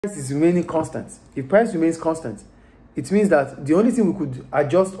Price is remaining constant. If price remains constant, it means that the only thing we could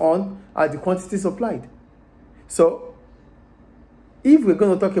adjust on are the quantities supplied. So if we're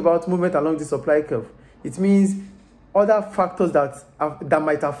going to talk about movement along the supply curve, it means other factors that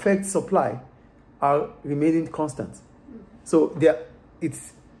might affect supply are remaining constant. So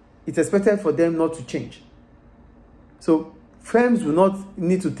it's expected for them not to change. So firms will not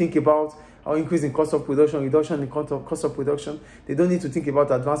need to think about our increase in cost of production, reduction in cost of production. They don't need to think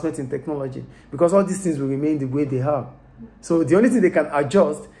about advancement in technology because all these things will remain the way they are. So the only thing they can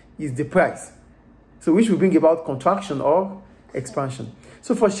adjust is the price. So which will bring about contraction or expansion.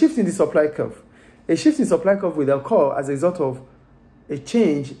 So for shift in the supply curve, a shift in supply curve will occur as a result of a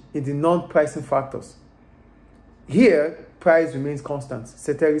change in the non-pricing factors. Here, price remains constant,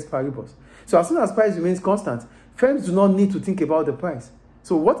 ceteris paribus. So as soon as price remains constant, firms do not need to think about the price.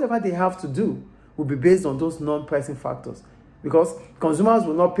 So whatever they have to do will be based on those non-pricing factors because consumers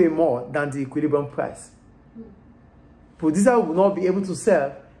will not pay more than the equilibrium price. Producer will not be able to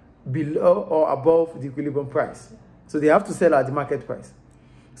sell below or above the equilibrium price. So they have to sell at the market price.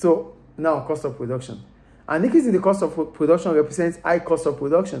 So now cost of production. An increase in the cost of production represents high cost of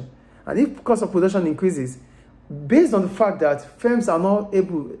production. And if cost of production increases, based on the fact that firms are not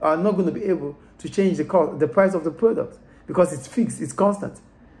going to be able to change the price of the product because it's fixed, it's constant.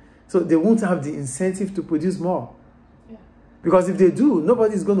 So they won't have the incentive to produce more. Yeah. Because if they do,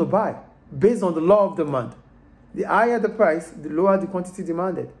 nobody's going to buy based on the law of demand. The higher the price, the lower the quantity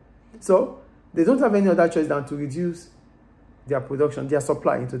demanded. So they don't have any other choice than to reduce their production, their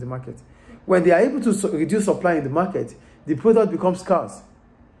supply into the market. When they are able to reduce supply in the market, the product becomes scarce.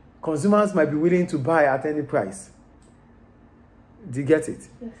 Consumers might be willing to buy at any price. Do you get it?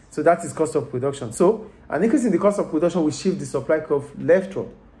 Yes. So that is cost of production. So an increase in the cost of production will shift the supply curve leftward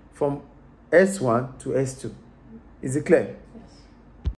from S1 to S2. Is it clear?